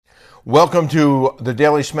Welcome to the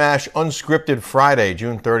Daily Smash Unscripted Friday,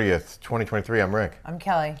 June 30th, 2023. I'm Rick. I'm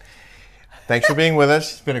Kelly. Thanks for being with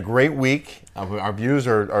us. It's been a great week. Our views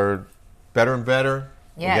are better and better.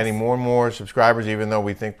 Yes. We're getting more and more subscribers, even though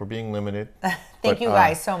we think we're being limited. Thank you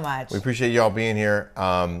guys so much. We appreciate you all being here.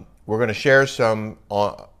 We're going to share some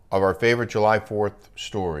of our favorite July 4th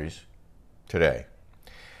stories today.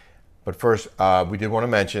 But first, we did want to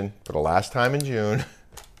mention, for the last time in June,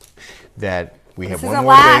 that we have one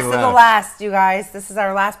more day left. This is the last, you guys. This is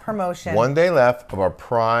our last promotion. One day left of our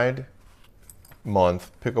Pride Month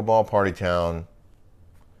Pickleball Party Town.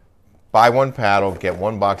 Buy one paddle, get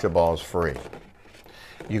one box of balls free.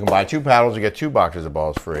 You can buy two paddles, you get two boxes of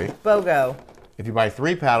balls free. BOGO. If you buy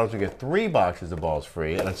three paddles, you get three boxes of balls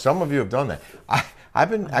free. And some of you have done that. I've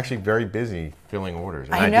been actually very busy filling orders.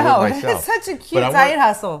 And I know. do it myself. It's such a cute side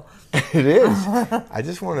hustle. It is. I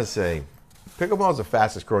just want to say, pickleball is the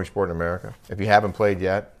fastest growing sport in America. If you haven't played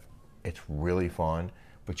yet, it's really fun,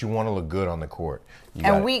 but you want to look good on the court.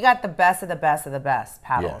 We got the best of the best of the best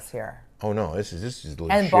paddles here. Oh no, this is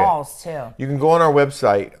legit. And balls too. You can go on our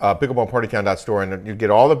website, pickleballpartytown.store, and you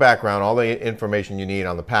get all the background, all the information you need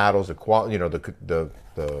on the paddles, the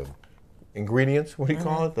ingredients. What do you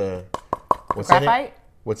call it? What's graphite? In it?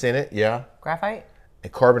 What's in it? Yeah. Graphite.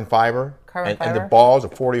 And carbon fiber. And the balls, the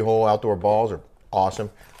 40-hole outdoor balls, are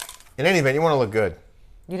awesome. In any event, you want to look good.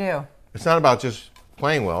 You do. It's not about just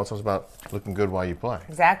playing well. It's also about looking good while you play.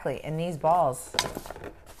 Exactly. And these balls.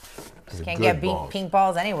 Just can't get pink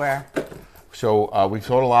balls anywhere. So we've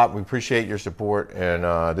sold a lot. We appreciate your support. And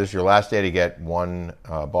this is your last day to get one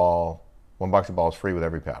box of balls free with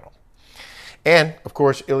every paddle. And, of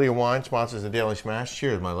course, Ilya Wine sponsors the Daily Smash.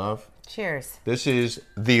 Cheers, my love. Cheers. This is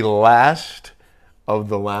the last of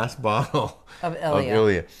the last bottle of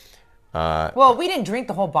Ilya. Well, we didn't drink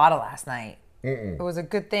the whole bottle last night. It was a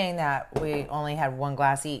good thing that we only had one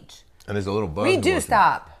glass each. And there's a little buzz. We do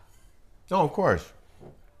stop. Oh, of course.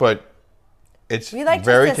 But it's we like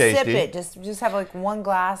very just to tasty. Sip it. Just have like one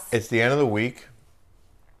glass. It's the end of the week.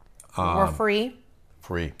 We're free.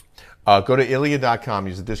 Free. Go to Ilya.com.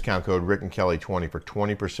 Use the discount code Rick and Kelly 20 for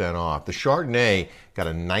 20% off. The Chardonnay got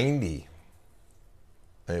a 90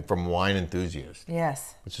 from Wine Enthusiast.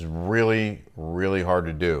 Yes. Which is really, really hard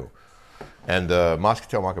to do. And the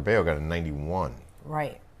Moscatel Macabeo got a 91.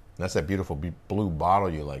 Right. And that's that beautiful blue bottle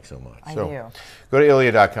you like so much. I do. Go to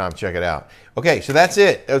Ilya.com, check it out. Okay, so that's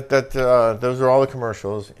it. Those are all the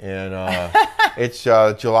commercials. And it's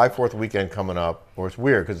July 4th weekend coming up. Or it's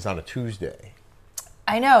weird because it's on a Tuesday.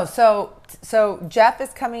 I know. So Jeff is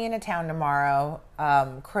coming into town tomorrow.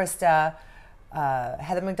 Krista,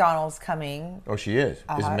 Heather McDonald's coming. Oh, she is?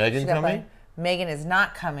 Is Megan coming? Megan is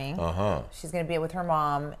not coming. Uh-huh. She's going to be with her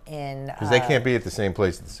mom in... Because they can't be at the same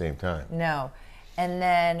place at the same time. No. And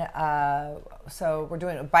then, so we're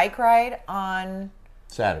doing a bike ride on...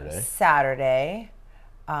 Saturday.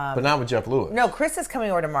 But not with Jeff Lewis. No, Chris is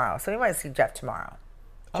coming over tomorrow. So we might see Jeff tomorrow.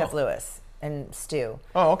 Jeff Lewis and Stu.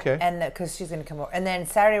 Oh, okay. And because she's going to come over. And then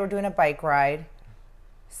Saturday we're doing a bike ride.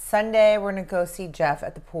 Sunday we're going to go see Jeff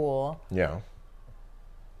at the pool. Yeah.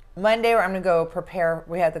 Monday, I'm going to go prepare.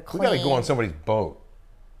 We have to clean. We got to go on somebody's boat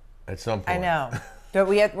at some point. I know. But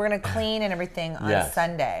we're going to clean and everything on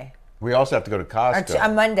Sunday. We also have to go to Costco.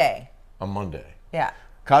 On Monday. On Monday. Yeah.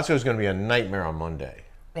 Costco is going to be a nightmare on Monday.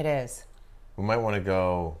 It is. We might want to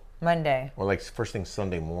go... Monday. Or like first thing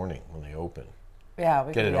Sunday morning when they open. Yeah.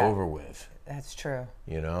 We Get it over with. That's true.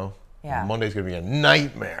 You know? Yeah. Monday's going to be a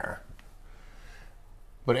nightmare.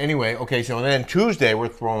 But anyway, okay, so then Tuesday we're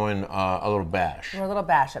throwing a little bash. We're a little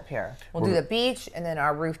bash up here. We'll do the beach and then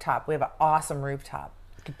our rooftop. We have an awesome rooftop.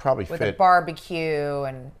 You could probably with fit... a barbecue,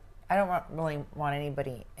 and I don't really want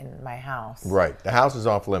anybody in my house. Right. The house is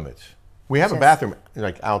off limits. We have a bathroom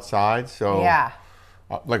like outside, so... Yeah.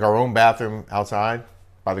 Like our own bathroom outside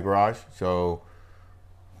by the garage, so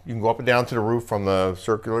you can go up and down to the roof from the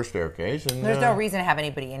circular staircase. And there's no reason to have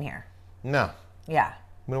anybody in here. No. Yeah.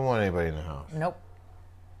 We don't want anybody in the house. Nope.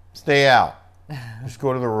 Stay out. Just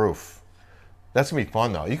go to the roof. That's going to be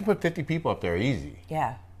fun, though. You can put 50 people up there easy.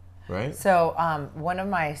 Yeah. Right? So one of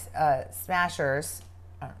my smashers,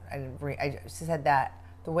 I said that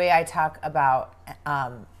the way I talk about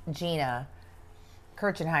Gina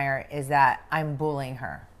Kirchenheimer is that I'm bullying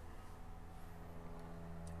her.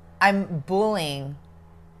 I'm bullying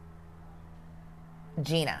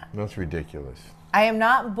Gina. That's ridiculous. I am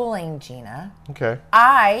not bullying Gina. Okay.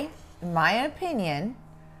 I, in my opinion,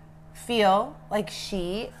 feel like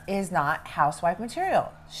she is not housewife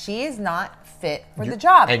material. She is not fit for the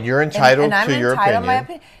job. And you're entitled to your opinion. My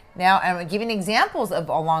opinion. Now, I'm giving examples of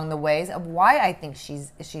along the ways of why I think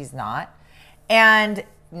she's not. And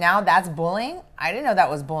now that's bullying? I didn't know that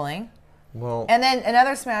was bullying. Well, And then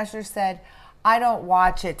another smasher said, I don't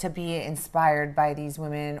watch it to be inspired by these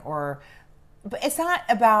women but it's not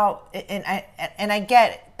about, and I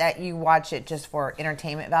get that you watch it just for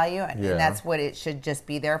entertainment value, and that's what it should just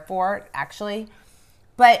be there for, actually.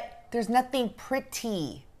 But there's nothing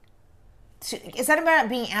pretty. It's not about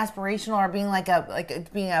being aspirational or being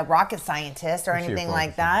being a rocket scientist or anything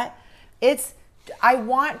like that. I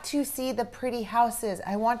want to see the pretty houses.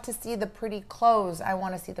 I want to see the pretty clothes. I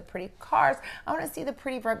want to see the pretty cars. I want to see the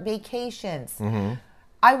pretty vacations. Mm-hmm.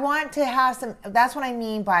 I want to have some, that's what I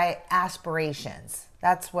mean by aspirations.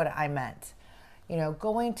 That's what I meant.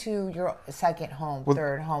 Going to your second home,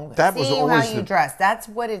 third home, seeing how you dress. That's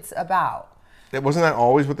what it's about. Wasn't that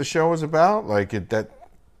always what the show was about?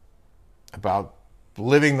 About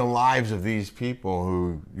living the lives of these people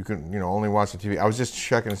who you can, only watch the TV. I was just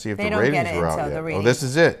checking to see if the ratings were out yet. Oh, this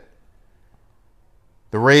is it.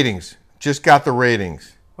 The ratings. Just got the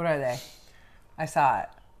ratings. What are they? I saw it.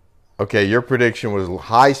 Okay, your prediction was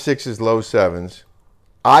high 6s, low 7s.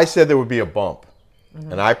 I said there would be a bump.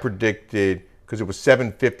 Mm-hmm. And I predicted, because it was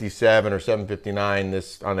 757 or 759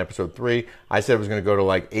 this on episode 3, I said it was going to go to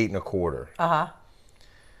 8.25. Uh-huh.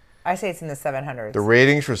 I say it's in the 700s. The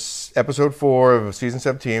ratings for episode 4 of season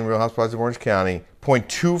 17, Real Housewives of Orange County,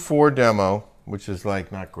 0.24 demo, which is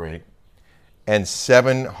not great, and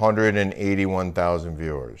 781,000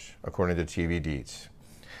 viewers, according to TV Deets.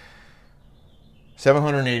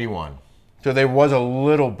 781. So there was a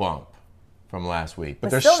little bump from last week,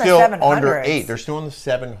 but they're still under 8. They're still in the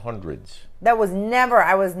 700s. I was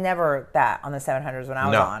never that on the 700s when I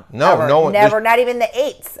was on. No, never, not even the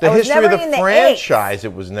 8s. The history of the franchise,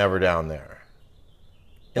 it was never down there.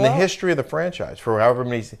 In the history of the franchise, for however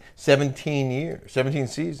many, 17 years, 17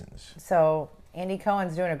 seasons. So Andy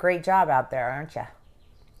Cohen's doing a great job out there, aren't you?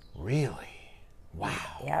 Really? Wow.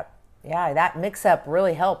 Yep. Yeah, that mix-up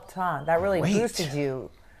really helped, huh? That really boosted you,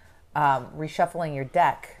 reshuffling your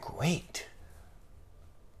deck. Great.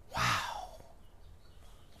 Wow.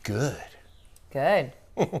 Good. Good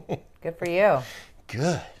for you.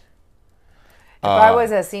 Good. If I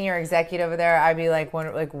was a senior executive over there, I'd be like,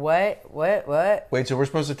 what? Wait, so we're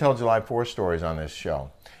supposed to tell July 4th stories on this show.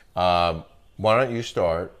 Why don't you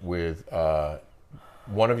start with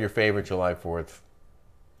one of your favorite July 4th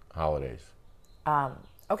holidays?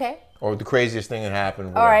 Okay. Or the craziest thing that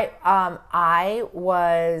happened. All right. I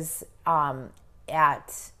was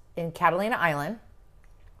in Catalina Island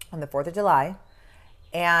on the 4th of July,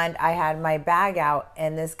 and I had my bag out,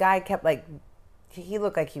 and this guy kept he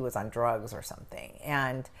looked like he was on drugs or something,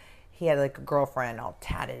 and he had a girlfriend all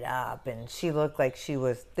tatted up, and they looked like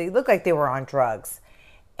they were on drugs,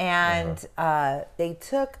 and they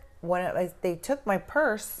took my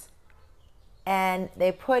purse, and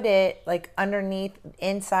they put it underneath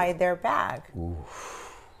inside their bag. Ooh.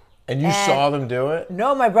 And you saw them do it?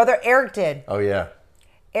 No, my brother Eric did. Oh yeah.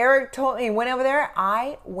 Eric told me, went over there.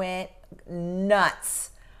 I went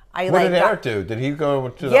nuts. What did Eric do? Did he go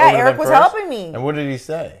to the Eric was helping me. And what did he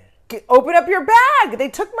say? Open up your bag. They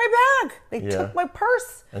took my bag. They took my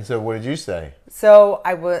purse. And so what did you say? So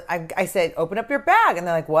I said, open up your bag. And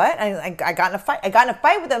they're like, what? And I got in a fight. I got in a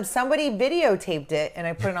fight with them. Somebody videotaped it, and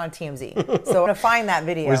I put it on TMZ. So I'm going to find that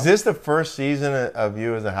video. Was this the first season of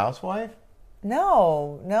you as a housewife?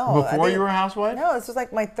 No. Before you were a housewife? No, this was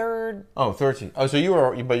my third. Oh, 13. Oh, so you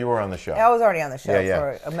were on the show. I was already on the show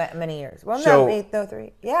for many years. Well, so, 3.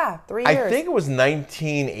 Yeah, 3 I years. think it was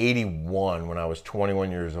 1981 when I was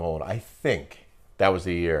 21 years old. I think that was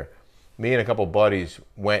the year. Me and a couple buddies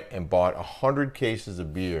went and bought 100 cases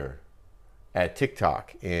of beer at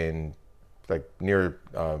TikTok in near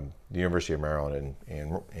the University of Maryland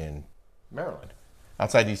in Maryland.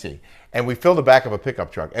 Outside D.C. And we filled the back of a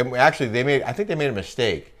pickup truck. And actually, I think they made a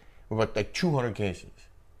mistake. We bought 200 cases.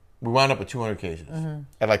 We wound up with 200 cases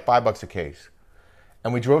at $5 a case.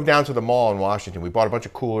 And we drove down to the mall in Washington. We bought a bunch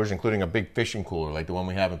of coolers, including a big fishing cooler, like the one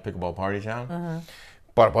we have in Pickleball Party Town.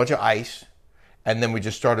 Bought a bunch of ice. And then we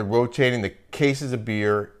just started rotating the cases of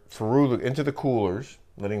beer into the coolers,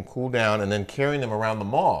 letting them cool down, and then carrying them around the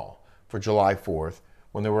mall for July 4th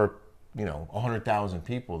when there were 100,000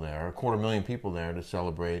 people there, 250,000 people there to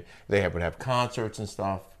celebrate. They would have concerts and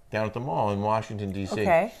stuff down at the mall in Washington, D.C.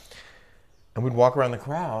 Okay. And we'd walk around the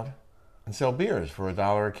crowd and sell beers for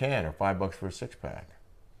 $1 a can or $5 for a 6-pack.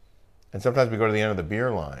 And sometimes we'd go to the end of the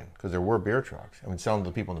beer line because there were beer trucks, and we'd sell them to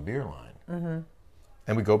the people in the beer line.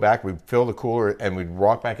 And we'd go back, we'd fill the cooler, and we'd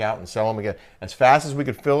walk back out and sell them again. As fast as we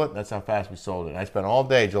could fill it, that's how fast we sold it. And I spent all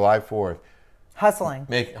day, July 4th, Hustling,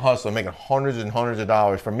 making hundreds and hundreds of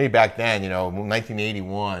dollars. For me back then,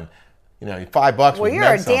 1981, You know, $5 Well, would you're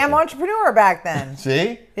meant a damn something. entrepreneur back then.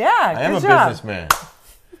 See? Yeah, I am good a job. businessman.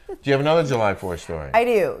 Do you have another July 4th story? I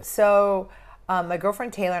do. So my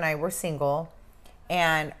girlfriend Taylor and I were single,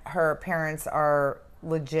 and her parents are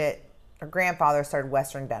legit. Her grandfather started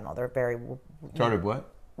Western Dental. They're very Started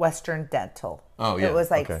what? Western Dental. Oh, yeah. It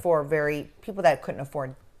was like Okay. for people that couldn't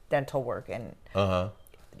afford dental work. And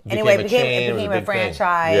Anyway, it became a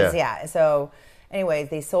franchise. Yeah. So anyways,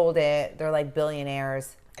 they sold it. They're like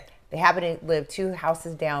billionaires. They happen to live 2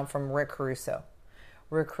 houses down from Rick Caruso.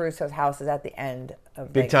 Rick Caruso's house is at the end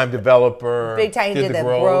of Big time developer. Big time. He did the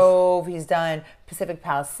Grove. He's done Pacific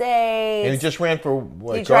Palisades. And he just ran for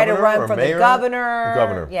what? He tried to run or for mayor? the governor.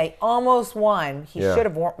 Governor. Yeah, he almost won. He Yeah. should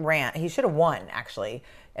have ran. He should have won, actually.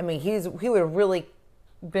 I mean, he would have really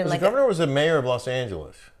been Was like the governor or was the mayor of Los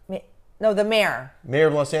Angeles? no, the mayor. Mayor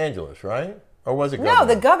of Los Angeles, right? Or was it governor? No,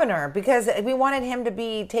 the governor, because we wanted him to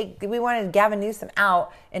we wanted Gavin Newsom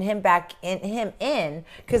out and him in,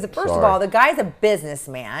 because first of all, the guy's a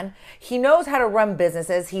businessman. He knows how to run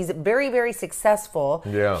businesses. He's very, very successful.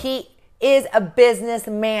 Yeah. He is a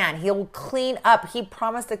businessman. He'll clean up. He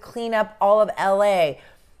promised to clean up all of LA.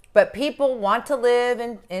 But people want to live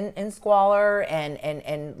in squalor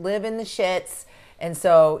and live in the shits. And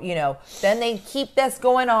so, then they keep this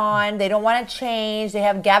going on. They don't want to change. They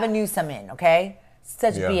have Gavin Newsom in, okay?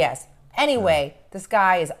 Such BS. Anyway, this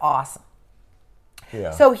guy is awesome.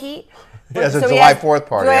 Yeah. So he has a July 4th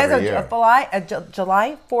party every year. A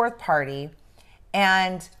July 4th party.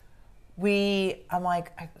 And we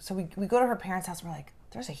go to her parents' house. And we're like,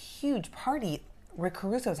 there's a huge party Rick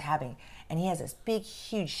Caruso's having. And he has this big,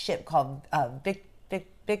 huge ship called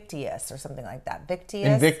Victius or something like that.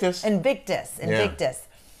 Invictus? Invictus.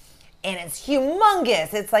 And it's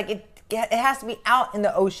humongous. It's like it has to be out in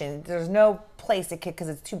the ocean. There's no place it could, because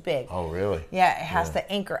it's too big. Oh, really? Yeah, it has to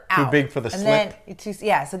anchor out. Too big for the slip?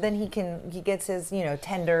 So then he gets his,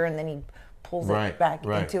 tender, and then he pulls it back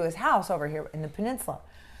into his house over here in the peninsula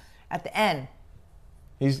at the end.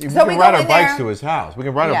 We can ride our bikes to his house. We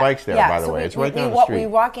can ride our bikes there, by the so way. It's right down the street. We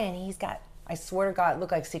walk in, and he's got, I swear to God, it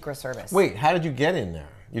looked like Secret Service. Wait, how did you get in there?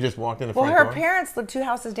 You just walked in the front door? Well, her parents lived 2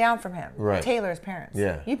 houses down from him. Right. Taylor's parents.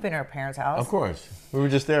 Yeah. You've been to her parents' house. Of course. We were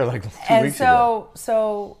just there like 2 weeks ago.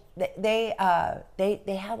 So they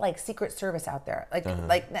had like Secret Service out there.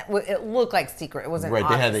 It looked like secret. It wasn't right.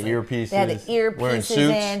 obviously. They had the earpieces. They had the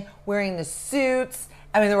earpieces wearing the suits.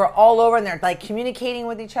 I mean, they were all over, and they're like communicating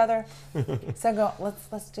with each other. So I go,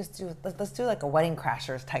 let's do like a Wedding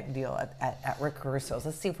Crashers type deal at Rick Caruso's.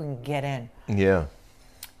 Let's see if we can get in. Yeah.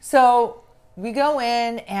 So we go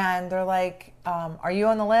in, and they're like, are you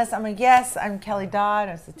on the list? I'm like, yes, I'm Kelly Dodd.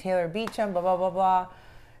 I said, Taylor Beecham, blah, blah, blah, blah.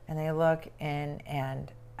 And they look in,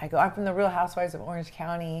 and I go, I'm from the Real Housewives of Orange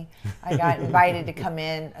County. I got invited to come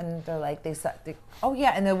in, and they're like, oh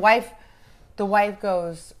yeah. And the wife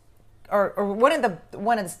goes, or one of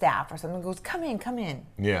the staff or something goes, come in.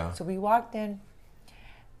 Yeah. So we walked in,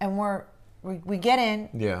 and we get in,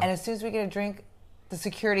 yeah. And as soon as we get a drink, the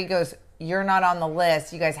security goes, you're not on the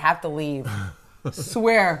list. You guys have to leave.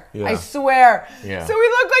 Swear. Yeah. I swear. Yeah. So we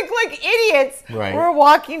look like idiots. Right. We're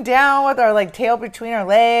walking down with our tail between our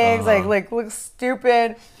legs, like look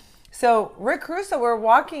stupid. So Rick Caruso, we're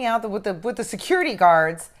walking out with the security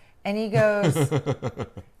guards, and he goes,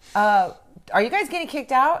 are you guys getting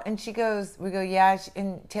kicked out? And we go, yeah.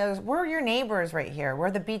 And Taylor goes, we're your neighbors right here.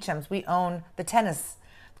 We're the Beechams. We own the tennis,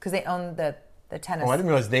 because they own the tennis. Oh, I didn't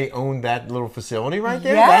realize they owned that little facility right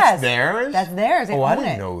there? Yes. That's theirs? That's theirs. They own I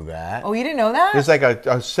didn't know that. Oh, you didn't know that? There's like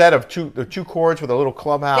a set of two courts with a little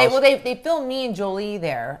clubhouse. They filmed me and Jolie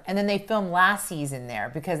there, and then they filmed last season there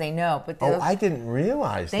because they know. But I didn't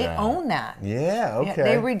realize they that. They own that. Yeah, okay. Yeah,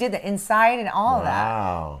 they redid the inside and all of that.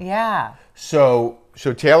 Wow. Yeah. So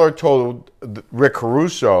Taylor told Rick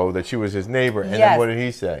Caruso that she was his neighbor, and then what did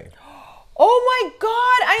he say? Oh my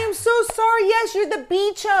God, I am so sorry. Yes, you're the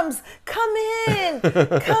Beechams. Come in.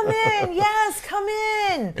 Come in. Yes, come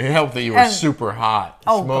in. It helped that you were super hot.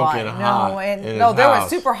 Smoking hot. No, there were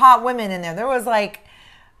super hot women in there. There was like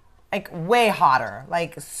way hotter,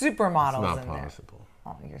 like supermodels in there. It's not possible.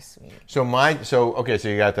 Oh, you're sweet. So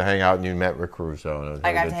you got to hang out and you met Rick Caruso.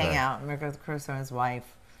 I got to hang out. Rick Caruso and his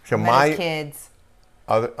wife. So his kids.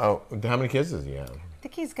 How many kids does he have? I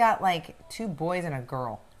think he's got 2 boys and a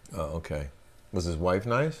girl. Oh, okay. Was his wife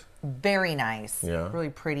nice? Very nice. Yeah. Really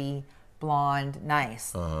pretty, blonde,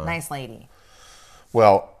 nice. Nice lady.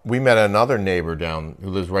 Well, we met another neighbor who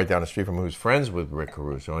lives right down the street from who's friends with Rick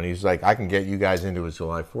Caruso, and he's like, I can get you guys into his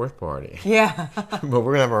July 4th party. Yeah. But we're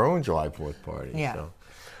going to have our own July 4th party. Yeah.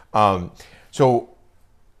 So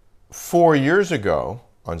 4 years ago,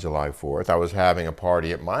 on July 4th, I was having a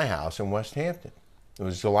party at my house in West Hampton. It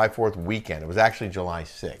was July 4th weekend. It was actually July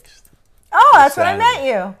 6th. Oh, that's when I met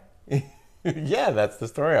you. Yeah, that's the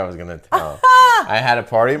story I was going to tell. I had a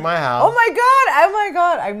party at my house. Oh my God. Oh my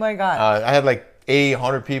God. Oh my God. I had like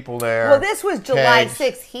 800 people there. Well, this was July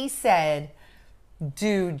Kegs. 6th. He said,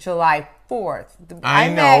 do July 4th. I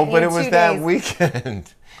know, met but you it was 2 that days.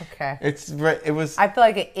 weekend. Okay. It was. I feel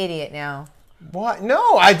like an idiot now. What?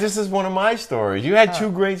 No, this is one of my stories. You had 2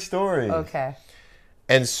 great stories. Okay.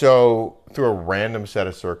 And so, through a random set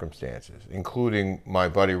of circumstances, including my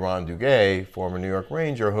buddy Ron Duguay, former New York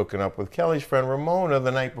Ranger, hooking up with Kelly's friend Ramona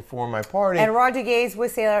the night before my party. And Ron Duguay's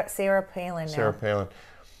with Sarah Palin now. Sarah Palin.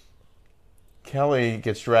 Kelly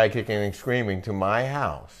gets dragged kicking and screaming to my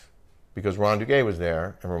house because Ron Duguay was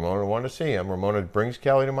there and Ramona wanted to see him. Ramona brings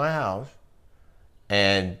Kelly to my house,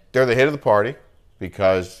 and they're the hit of the party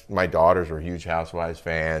because my daughters are huge Housewives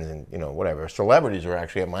fans, and whatever. Celebrities are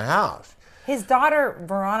actually at my house. His daughter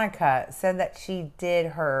Veronica said that she did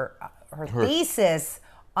her thesis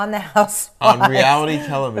on the Housewives. On reality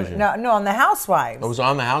television. No, on the Housewives. It was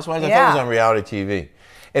on the Housewives? I Yeah. thought it was on reality TV.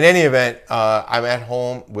 In any event, I'm at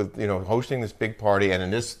home with, hosting this big party, and then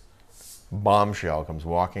this bombshell comes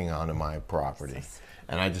walking onto my property.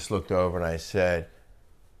 And I just looked over and I said,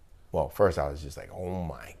 well, first I was just like, oh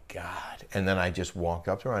my God. And then I just walked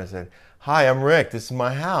up to her and I said, hi, I'm Rick. This is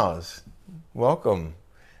my house. Welcome.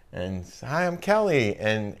 And hi, I'm Kelly.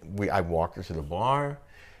 And I walked her to the bar,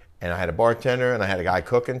 and I had a bartender, and I had a guy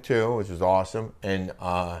cooking too, which was awesome. And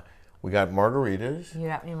we got margaritas. You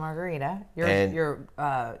got me a margarita. You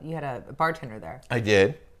had a bartender there. I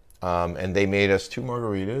did. And they made us 2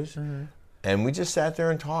 margaritas. Mm-hmm. And we just sat there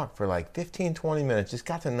and talked for like 15, 20 minutes. Just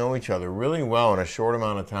got to know each other really well in a short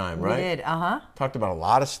amount of time, right? We did, Talked about a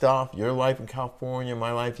lot of stuff. Your life in California,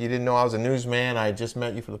 my life. You didn't know I was a newsman. I had just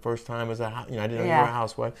met you for the first time as I didn't know you were a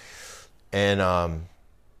housewife. And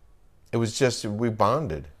it was just, we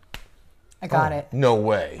bonded. I got it. No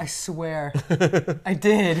way. I swear. I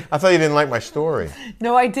did. I thought you didn't like my story.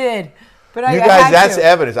 No, I did. But You guys, that's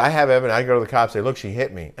evidence. I have evidence. I go to the cops and say, look, she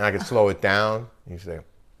hit me. And I could slow it down. You say,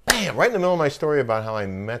 bam, right in the middle of my story about how I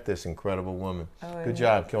met this incredible woman. Oh, Good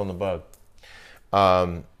job killing the bug.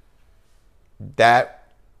 That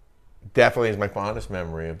definitely is my fondest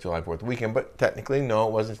memory of July 4th weekend. But technically, no,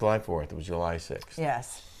 it wasn't July 4th. It was July 6th.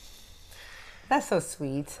 Yes. That's so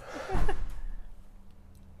sweet.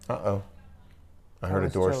 Uh-oh. I heard a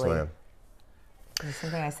door slam. Is there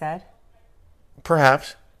something I said?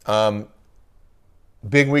 Perhaps.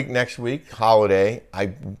 Big week next week, holiday.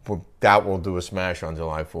 I doubt we'll do a smash on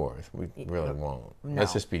July 4th. We really won't. No.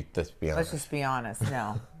 Let's be honest. Let's just be honest.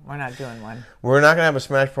 No, we're not doing one. We're not going to have a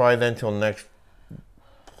smash probably then until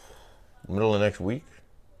middle of next week.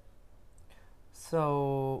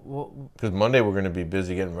 So, Because Monday we're going to be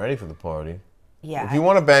busy getting ready for the party. Yeah. If you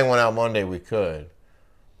want to bang one out Monday, we could.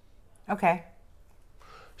 Okay.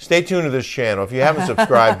 Stay tuned to this channel. If you haven't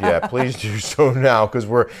subscribed yet, please do so now because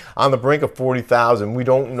we're on the brink of 40,000. We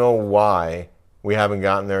don't know why we haven't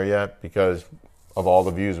gotten there yet because of all the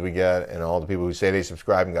views we get and all the people who say they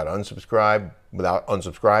subscribe and got unsubscribed without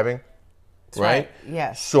unsubscribing. Right?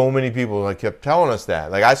 Yes. So many people kept telling us that.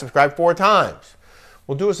 Like, I subscribed 4 times.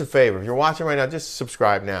 Well, do us a favor. If you're watching right now, just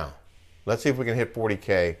subscribe now. Let's see if we can hit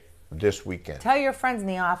 40K this weekend. Tell your friends in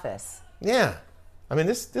the office. Yeah. I mean,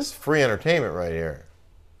 this is free entertainment right here.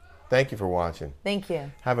 Thank you for watching. Thank you.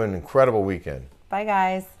 Have an incredible weekend. Bye,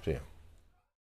 guys. See ya.